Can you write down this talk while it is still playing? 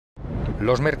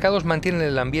Los mercados mantienen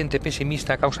el ambiente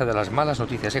pesimista a causa de las malas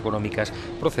noticias económicas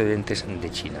procedentes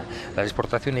de China. Las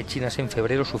exportaciones chinas en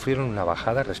febrero sufrieron una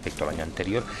bajada respecto al año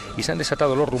anterior y se han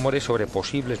desatado los rumores sobre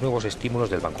posibles nuevos estímulos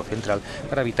del Banco Central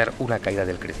para evitar una caída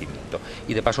del crecimiento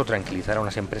y de paso tranquilizar a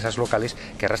unas empresas locales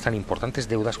que arrastran importantes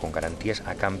deudas con garantías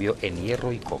a cambio en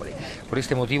hierro y cobre. Por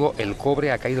este motivo, el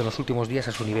cobre ha caído en los últimos días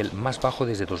a su nivel más bajo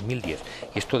desde 2010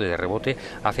 y esto de rebote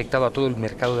ha afectado a todo el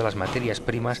mercado de las materias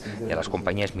primas y a las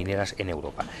compañías mineras en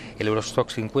Europa. El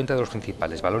Eurostoxx 50 de los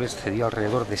principales valores cedió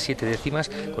alrededor de 7 décimas,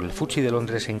 con el FTSE de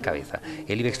Londres en cabeza.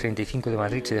 El IBEX 35 de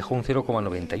Madrid se dejó un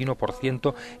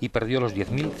 0,91% y perdió los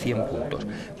 10.100 puntos.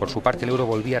 Por su parte, el euro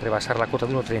volvía a rebasar la cota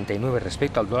de 1,39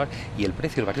 respecto al dólar y el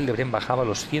precio del barril de Brent bajaba a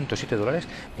los $107,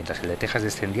 mientras que el de Texas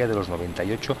descendía de los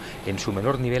 98 en su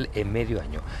menor nivel en medio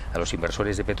año. A los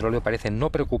inversores de petróleo parece no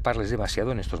preocuparles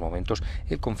demasiado en estos momentos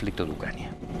el conflicto de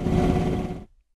Ucrania.